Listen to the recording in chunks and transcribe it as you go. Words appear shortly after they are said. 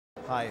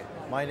Hi,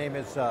 my name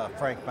is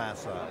Frank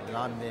Massa, and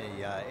I'm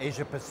the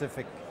Asia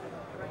Pacific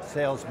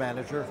Sales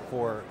Manager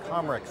for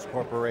Comrex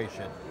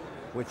Corporation,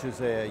 which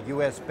is a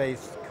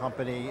US-based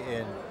company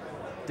in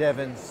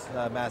Devens,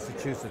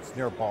 Massachusetts,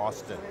 near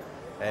Boston.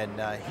 And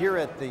here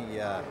at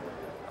the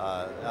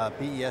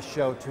BES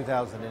Show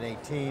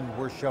 2018,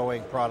 we're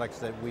showing products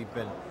that we've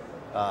been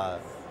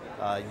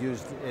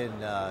used in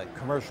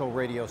commercial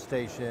radio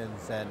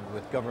stations and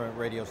with government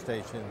radio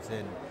stations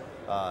in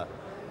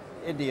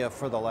India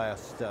for the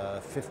last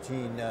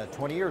 15,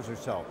 20 years or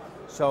so.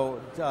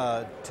 So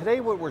today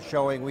what we're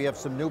showing, we have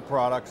some new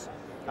products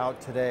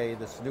out today.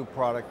 This new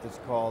product is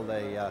called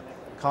a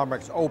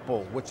Comrex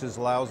Opal, which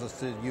allows us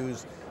to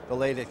use the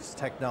latest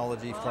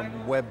technology from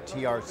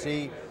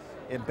WebTRC,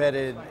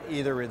 embedded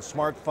either in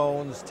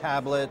smartphones,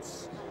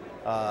 tablets,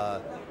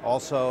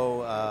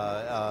 also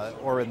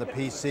or in the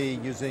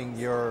PC using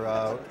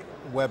your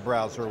web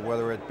browser,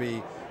 whether it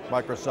be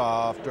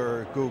Microsoft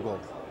or Google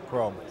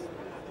Chrome.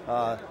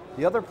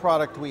 The other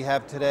product we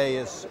have today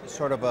is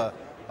sort of a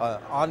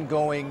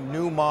ongoing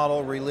new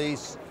model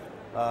release,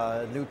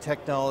 new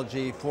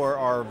technology for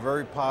our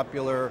very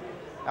popular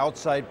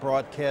outside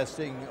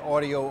broadcasting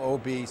audio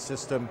OB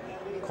system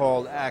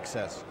called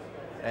Access.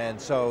 And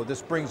so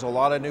this brings a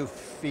lot of new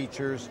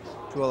features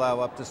to allow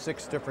up to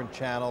 6 different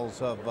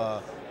channels of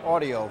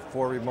audio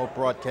for remote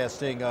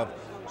broadcasting of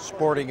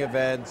sporting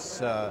events,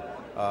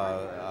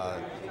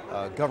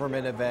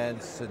 government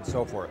events, and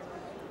so forth.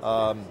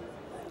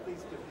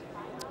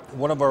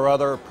 One of our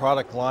other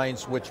product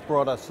lines which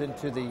brought us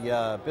into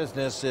the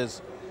business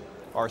is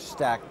our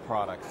stack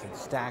products. And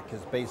stack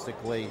is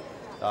basically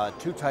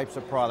 2 types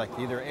of product,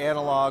 either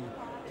analog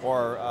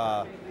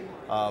or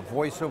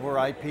voice over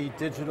IP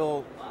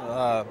digital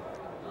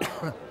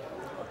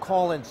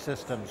call-in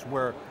systems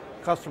where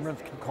customers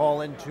can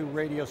call into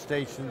radio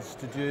stations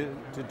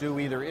to do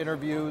either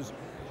interviews,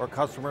 or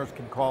customers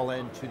can call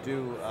in to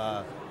do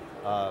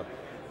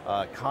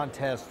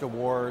contest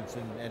awards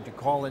and to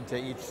call into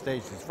each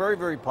station. It's very,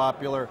 very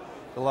popular.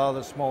 A lot of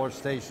the smaller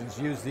stations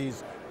use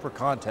these for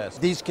contests.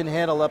 These can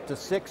handle up to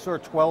 6 or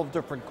 12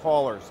 different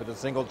callers at a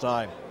single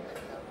time.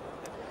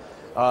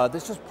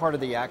 This is part of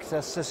the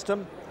Access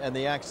system, and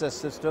the Access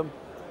system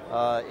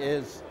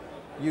is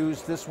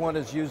used, this one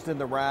is used in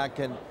the rack,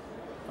 and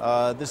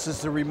this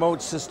is the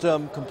remote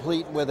system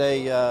complete with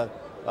a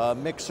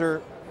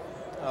mixer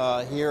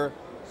here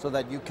so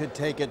that you could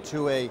take it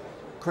to a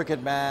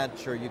cricket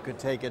match, or you could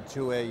take it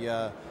to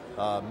a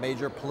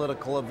major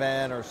political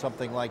event or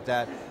something like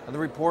that, and the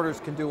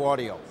reporters can do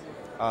audio.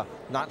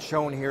 Not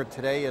shown here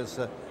today is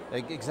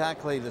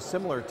exactly the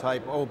similar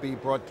type OB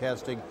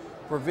broadcasting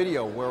for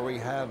video, where we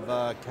have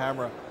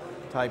camera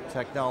type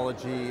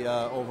technology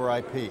over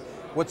IP.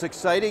 What's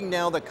exciting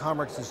now that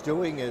Comrex is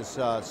doing is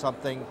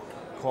something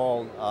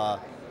called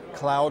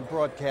cloud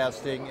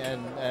broadcasting,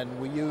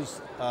 and we use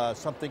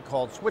something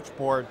called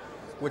switchboard,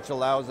 which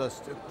allows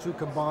us to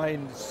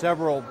combine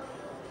several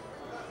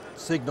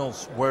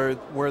signals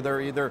where they're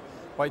either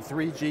by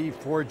 3G,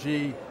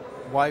 4G,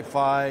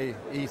 Wi-Fi,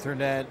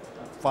 Ethernet,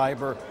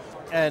 fiber,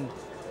 and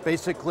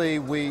basically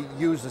we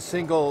use a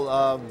single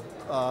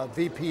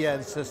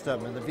VPN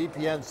system, and the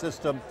VPN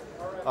system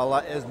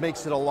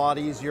makes it a lot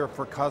easier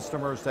for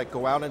customers that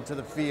go out into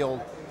the field,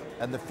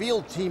 and the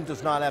field team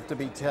does not have to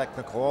be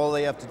technical. All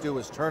they have to do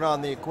is turn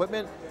on the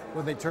equipment.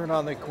 When they turn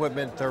on the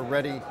equipment, they're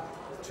ready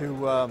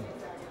to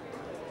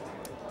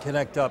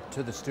connect up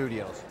to the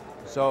studios.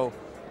 So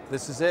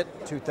this is it,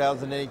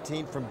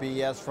 2018 from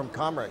BES from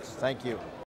Comrex. Thank you.